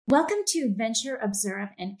Welcome to Venture, Observe,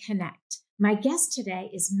 and Connect. My guest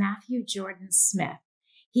today is Matthew Jordan Smith.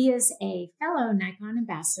 He is a fellow Nikon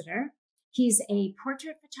ambassador. He's a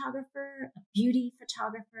portrait photographer, a beauty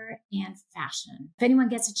photographer, and fashion. If anyone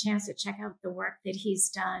gets a chance to check out the work that he's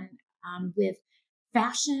done with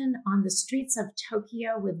fashion on the streets of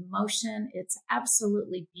Tokyo with motion, it's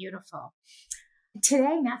absolutely beautiful.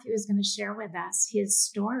 Today, Matthew is going to share with us his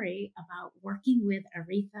story about working with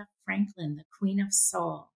Aretha Franklin, the Queen of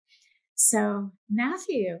Soul. So,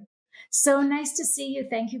 Matthew, so nice to see you.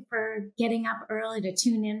 Thank you for getting up early to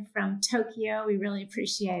tune in from Tokyo. We really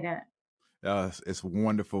appreciate it. It's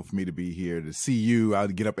wonderful for me to be here, to see you. I'll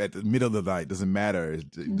get up at the middle of the night. Doesn't matter.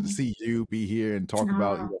 To see you, be here and talk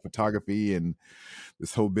about photography and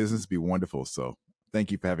this whole business, be wonderful. So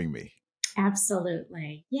thank you for having me.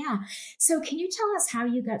 Absolutely. Yeah. So can you tell us how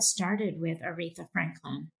you got started with Aretha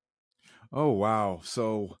Franklin? Oh, wow.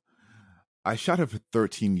 So I shot her for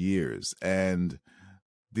 13 years. And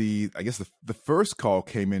the first call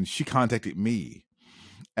came in, she contacted me.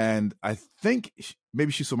 And I think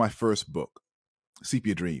maybe she saw my first book,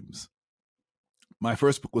 Sepia Dreams. My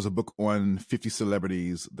first book was a book on 50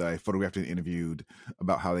 celebrities that I photographed and interviewed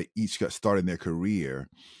about how they each got started in their career.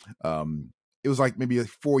 It was like maybe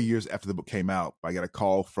 4 years after the book came out. I got a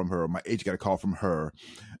call from her. My agent got a call from her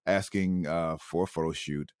asking for a photo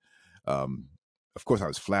shoot. Of course, I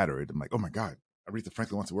was flattered. I'm like, oh my God, Aretha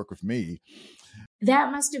Franklin wants to work with me.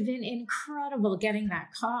 That must have been incredible getting that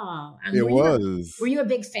call. It was. Were you a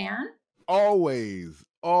big fan? Always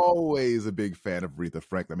a big fan of Aretha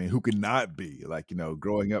Franklin. I mean, who could not be? Like,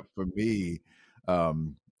 growing up for me, I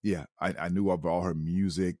knew of all her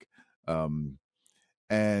music.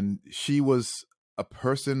 And she was a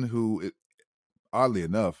person who, oddly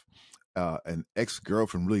enough, an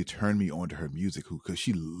ex-girlfriend really turned me on to her music because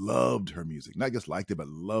she loved her music. Not just liked it, but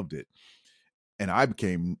loved it. And I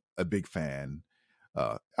became a big fan.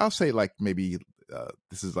 I'll say like maybe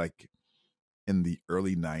this is like in the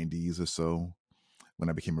early 90s or so when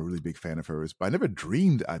I became a really big fan of hers. But I never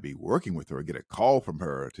dreamed I'd be working with her or get a call from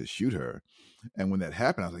her to shoot her. And when that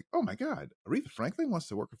happened, I was like, oh my God, Aretha Franklin wants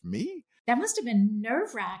to work with me? That must have been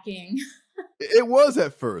nerve-wracking. It was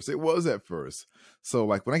at first. So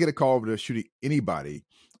like when I get a call over to shooting anybody,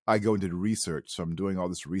 I go into the research. So I'm doing all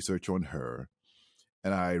this research on her.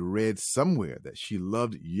 And I read somewhere that she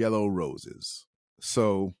loved yellow roses.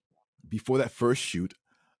 So before that first shoot,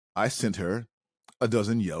 I sent her a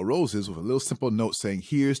dozen yellow roses with a little simple note saying,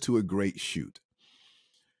 here's to a great shoot.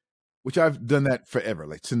 Which I've done that forever,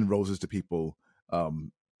 like sending roses to people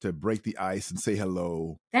to break the ice and say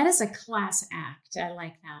hello. That is a class act. I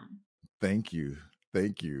like that. Thank you.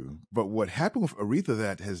 But what happened with Aretha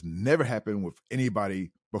that has never happened with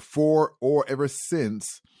anybody before or ever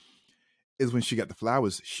since is when she got the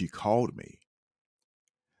flowers, she called me.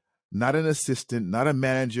 Not an assistant, not a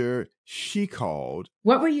manager. She called.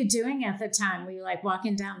 What were you doing at the time? Were you like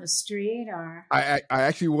walking down the street or? I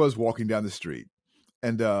actually was walking down the street.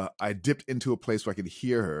 And I dipped into a place where I could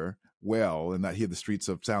hear her well and not hear the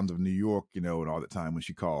sounds of New York, and all the time when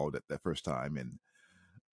she called at that first time. And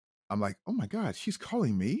I'm like, oh my God, she's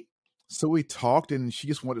calling me. So we talked and she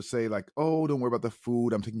just wanted to say like, oh, don't worry about the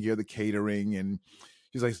food. I'm taking care of the catering. And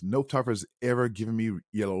she's like, no photographer's ever given me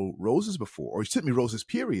yellow roses before, or she sent me roses,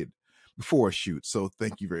 period, before a shoot. So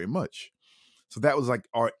thank you very much. So that was like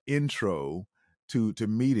our intro to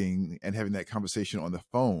meeting and having that conversation on the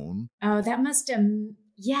phone. Oh, that must have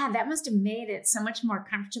made it so much more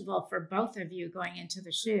comfortable for both of you going into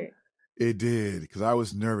the shoot. It did, because I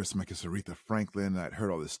was nervous. I'm like, it's Aretha Franklin. I'd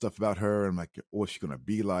heard all this stuff about her. I'm like, what's she going to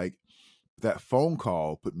be like? That phone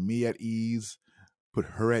call put me at ease, put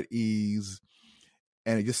her at ease.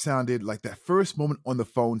 And it just sounded like that first moment on the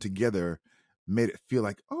phone together made it feel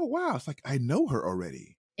like, oh, wow, it's like I know her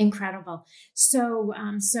already. Incredible. So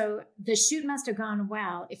the shoot must have gone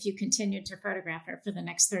well if you continued to photograph her for the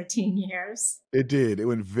next 13 years. It did. It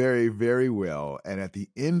went very, very well. And at the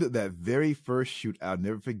end of that very first shoot, I'll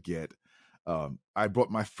never forget, I brought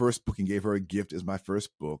my first book and gave her a gift as my first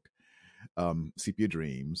book, Sepia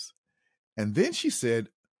Dreams. And then she said,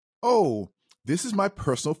 oh, this is my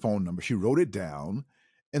personal phone number. She wrote it down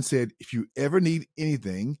and said, if you ever need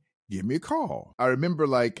anything, give me a call. I remember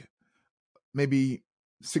like maybe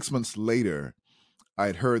 6 months later, I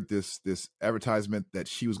had heard this advertisement that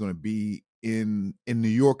she was going to be in New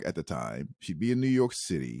York at the time. She'd be in New York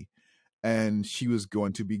City, and she was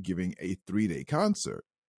going to be giving a 3-day concert.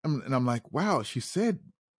 And I'm like, wow, she said,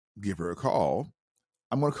 give her a call.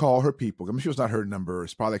 I'm going to call her people. I'm sure it's not her number.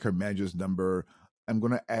 It's probably like her manager's number. I'm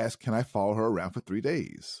going to ask, can I follow her around for 3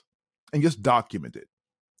 days and just document it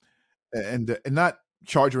and not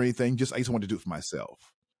charge her anything. I just wanted to do it for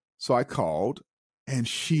myself. So I called and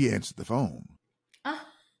she answered the phone, Oh.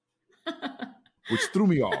 which threw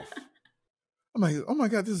me off. I'm like, oh my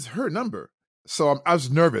God, this is her number. So I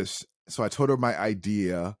was nervous. So I told her my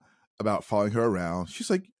idea about following her around.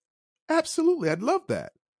 She's like, absolutely, I'd love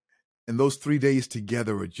that. And those 3 days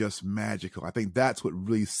together were just magical. I think that's what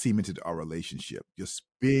really cemented our relationship. Just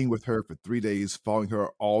being with her for 3 days, following her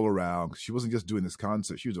all around. She wasn't just doing this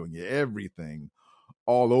concert, she was doing everything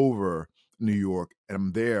all over New York. And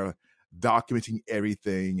I'm there documenting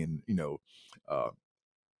everything. And,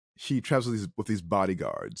 she travels with these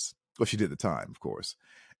bodyguards. Well, she did at the time, of course.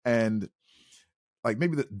 And like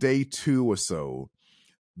maybe the day 2 or so,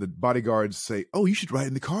 the bodyguards say, oh, you should ride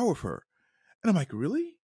in the car with her. And I'm like,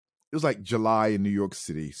 really? It was like July in New York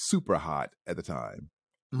City, super hot at the time.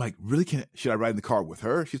 I'm like, really? Should I ride in the car with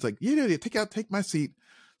her? She's like, yeah, take my seat.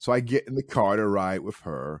 So I get in the car to ride with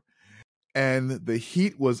her. And the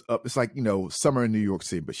heat was up. It's like, summer in New York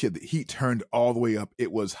City, but the heat turned all the way up. It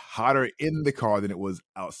was hotter in the car than it was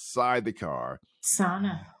outside the car.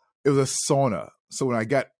 Sauna. It was a sauna. So when I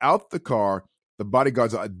got out the car, the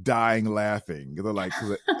bodyguards are dying laughing. They're like,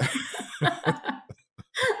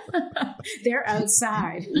 they're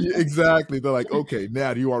outside. Exactly. They're like, okay,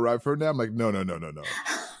 now do you want to ride with her now? I'm like, no.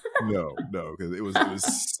 No, because it was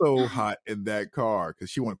so hot in that car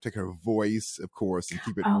because she wanted to take her voice, of course, and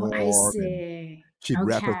keep it warm. I see. She'd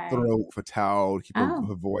wrap her throat with a towel to keep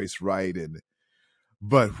her voice right.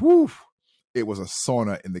 But it was a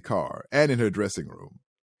sauna in the car and in her dressing room.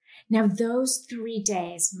 Now, those 3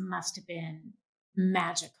 days must have been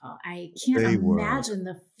magical. I can't imagine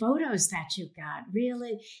the photos that you got.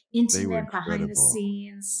 Really intimate behind the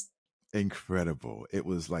scenes. Incredible. It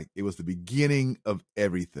was the beginning of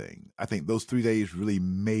everything. I think those 3 days really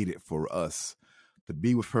made it for us to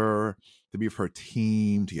be with her, to be with her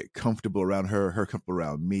team, to get comfortable around her comfortable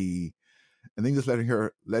around me, and then just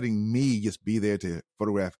letting me just be there to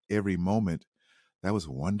photograph every moment. That was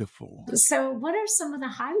wonderful. So what are some of the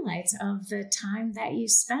highlights of the time that you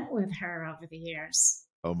spent with her over the years?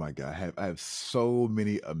 Oh my God. I have so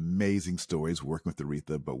many amazing stories working with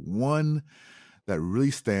Aretha, but one that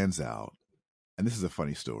really stands out, and this is a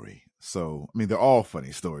funny story. So, I mean, they're all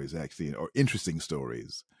funny stories actually, or interesting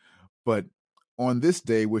stories. But on this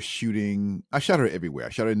day, I shot her everywhere. I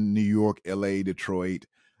shot her in New York, LA, Detroit,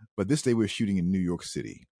 but this day we're shooting in New York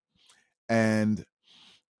City. And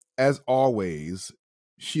as always,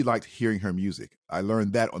 she liked hearing her music. I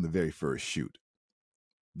learned that on the very first shoot.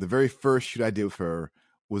 The very first shoot I did with her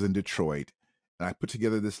was in Detroit. And I put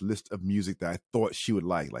together this list of music that I thought she would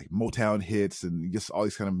like Motown hits and just all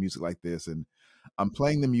these kind of music like this. And I'm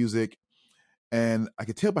playing the music, and I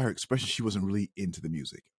could tell by her expression she wasn't really into the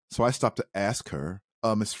music. So I stopped to ask her,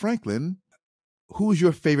 Miss Franklin, who's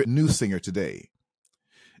your favorite new singer today?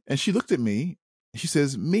 And she looked at me and she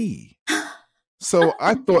says, me. So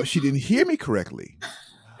I thought she didn't hear me correctly.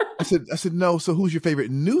 I said, no, so who's your favorite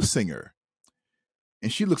new singer?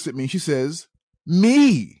 And she looks at me and she says,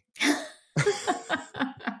 me.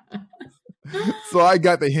 So I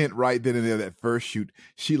got the hint right then and there that first shoot.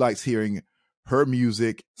 She likes hearing her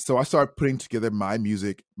music. So I started putting together my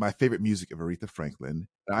music, my favorite music of Aretha Franklin.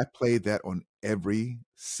 And I played that on every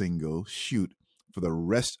single shoot for the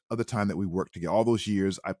rest of the time that we worked together. All those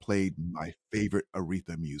years, I played my favorite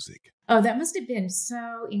Aretha music. Oh, that must have been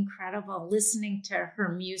so incredible listening to her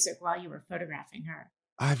music while you were photographing her.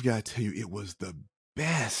 I've got to tell you, it was the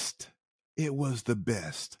best. It was the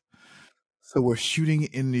best. So we're shooting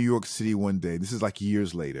in New York City one day. This is like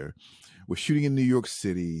years later. We're shooting in New York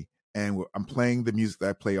City, and I'm playing the music that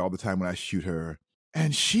I play all the time when I shoot her.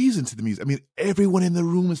 And she's into the music. I mean, everyone in the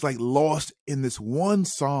room is like lost in this one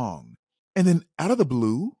song. And then out of the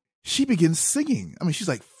blue, she begins singing. I mean, she's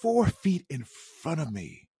like 4 feet in front of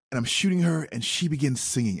me. And I'm shooting her, and she begins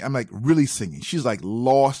singing. I'm like really singing. She's like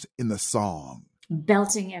lost in the song.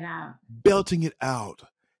 Belting it out. Belting it out.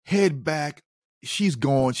 Head back. She's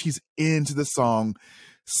gone. She's into the song,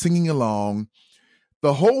 singing along.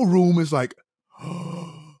 The whole room is like,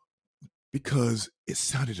 oh, because it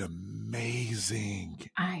sounded amazing.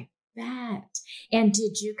 I bet. And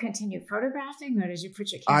did you continue photographing, or did you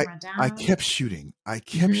put your camera down? I kept shooting.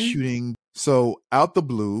 Shooting. So out the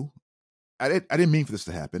blue, I didn't mean for this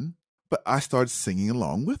to happen, but I started singing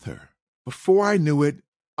along with her. Before I knew it,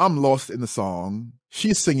 I'm lost in the song.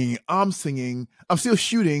 She's singing. I'm singing. I'm still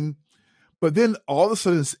shooting. But then all of a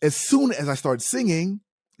sudden, as soon as I start singing,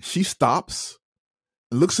 she stops,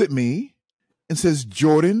 looks at me, and says,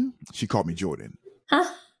 Jordan, she called me Jordan,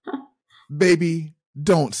 baby,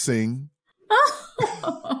 don't sing.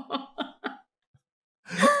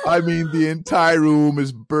 I mean, the entire room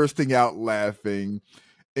is bursting out laughing.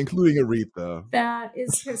 including Aretha. That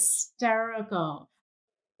is hysterical.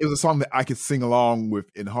 It was a song that I could sing along with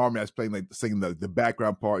in harmony. I was playing like singing the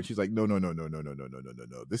background part. And she's like, no, no, no, no, no, no, no, no, no, no,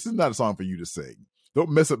 no. This is not a song for you to sing. Don't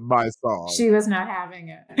mess up my song. She was not having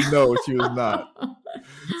it. No, she was not.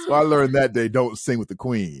 So I learned that day, don't sing with the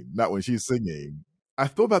queen, not when she's singing. I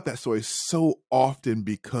thought about that story so often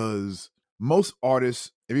because most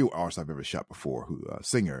artists, every artist I've ever shot before, who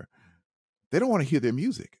singer, they don't want to hear their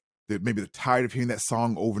music. Maybe they're tired of hearing that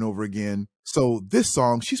song over and over again. So this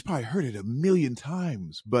song, she's probably heard it a million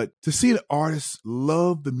times. But to see an artist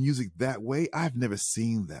love the music that way, I've never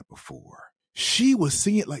seen that before. She was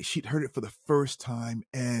singing it like she'd heard it for the first time,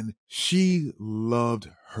 and she loved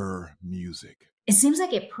her music. It seems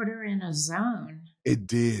like it put her in a zone. It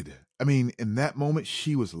did. I mean, in that moment,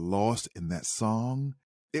 she was lost in that song.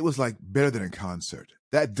 It was like better than a concert.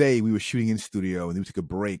 That day, we were shooting in studio, and then we took a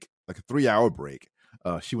break, like a 3-hour break.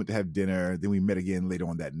 She went to have dinner. Then we met again later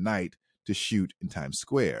on that night to shoot in Times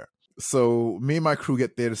Square. So me and my crew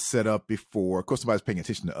get there to set up before. Of course, nobody's paying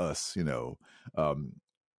attention to us, you know. And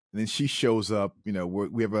then she shows up. You know,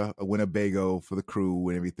 we have a Winnebago for the crew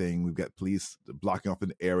and everything. We've got police blocking off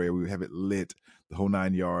an area. We have it lit, the whole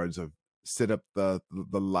 9 yards. Of set up the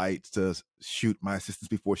lights to shoot my assistants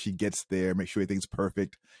before she gets there. Make sure everything's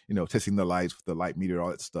perfect. You know, testing the lights with the light meter, all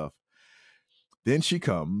that stuff. Then she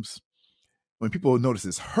comes. When people notice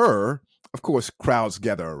it's her, of course, crowds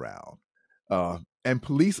gather around. And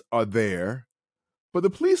police are there, but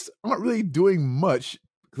the police aren't really doing much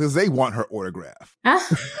because they want her autograph,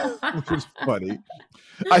 which is funny.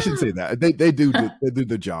 I shouldn't say that. They do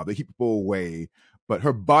the job. They keep people away, but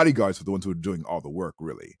her bodyguards are the ones who are doing all the work,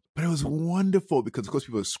 really. But it was wonderful because, of course,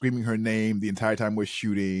 people were screaming her name the entire time we're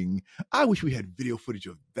shooting. I wish we had video footage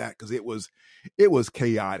of that because it was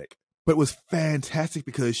chaotic, but it was fantastic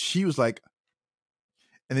because she was like,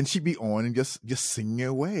 and then she'd be on and just singing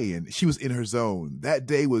away. And she was in her zone. That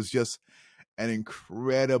day was just an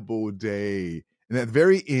incredible day. And at the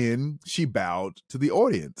very end, she bowed to the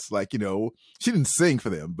audience. Like, you know, she didn't sing for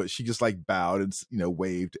them, but she just like bowed and, you know,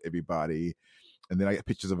 waved to everybody. And then I got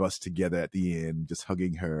pictures of us together at the end, just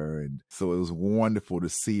hugging her. And so it was wonderful to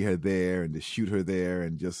see her there and to shoot her there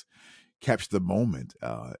and just capture the moment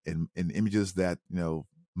in images that, you know,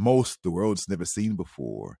 the world's never seen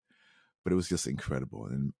before. But it was just incredible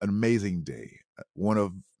and an amazing day. One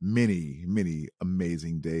of many, many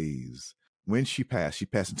amazing days. When she passed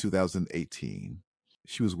in 2018.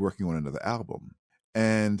 She was working on another album.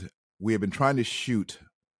 And we had been trying to shoot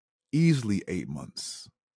easily 8 months.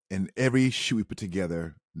 And every shoot we put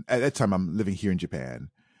together, at that time I'm living here in Japan,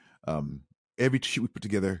 every shoot we put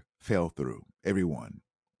together fell through, every one,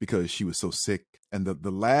 because she was so sick. And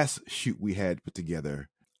the last shoot we had put together,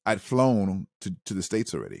 I'd flown to the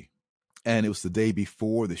States already. And it was the day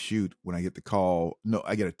before the shoot when I get the call. No,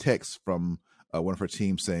 I get a text from one of her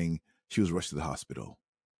team saying she was rushed to the hospital.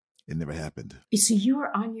 It never happened. So you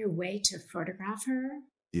were on your way to photograph her?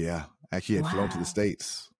 Yeah. Actually, I had flown to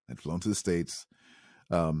the States.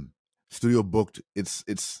 Studio booked. It's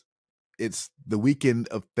the weekend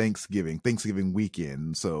of Thanksgiving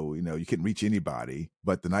weekend. So, you know, you couldn't reach anybody.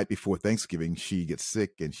 But the night before Thanksgiving, she gets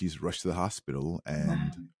sick and she's rushed to the hospital.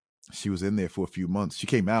 And she was in there for a few months. She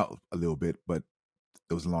came out a little bit, but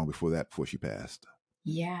it was long before she passed.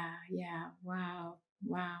 Yeah. Wow.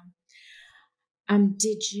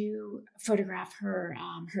 Did you photograph her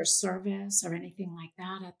service or anything like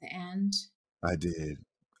that at the end? I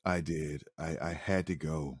did. I had to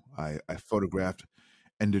go. I photographed,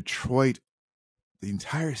 and Detroit, the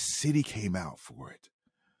entire city came out for it.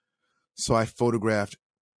 So I photographed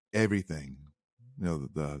everything. You know,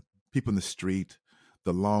 the people in the street,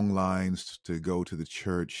 the long lines to go to the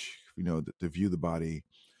church, you know, to view the body.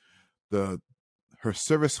 Her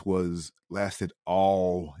service lasted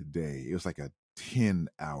all day. It was like a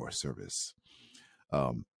 10-hour service.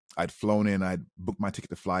 I'd flown in, I'd booked my ticket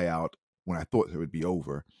to fly out when I thought it would be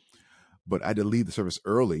over, but I had to leave the service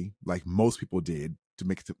early, like most people did, to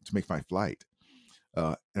make my flight.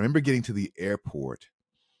 I remember getting to the airport,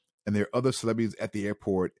 and there are other celebrities at the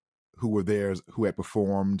airport who were there, who had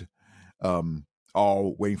performed,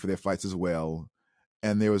 all waiting for their flights as well.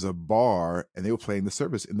 And there was a bar, and they were playing the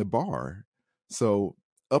service in the bar. So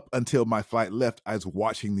up until my flight left, I was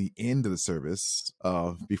watching the end of the service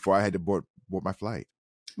before I had to board my flight.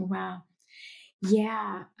 Wow.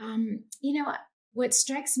 Yeah. You know, what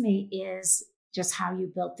strikes me is just how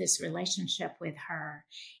you built this relationship with her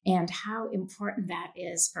and how important that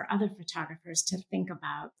is for other photographers to think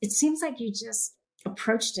about. It seems like you just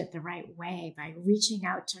approached it the right way by reaching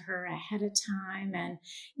out to her ahead of time and,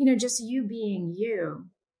 you know, just you being you.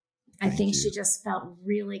 I think she just felt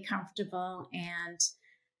really comfortable and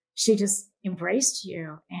she just embraced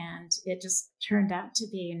you. And it just turned out to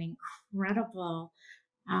be an incredible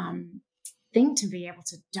thing to be able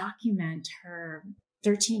to document her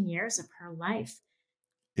 13 years of her life.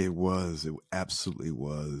 It was. It absolutely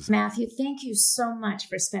was. Matthew, thank you so much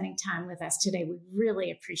for spending time with us today. We really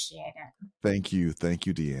appreciate it. Thank you. Thank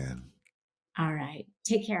you, Deanne. All right.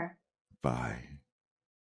 Take care. Bye.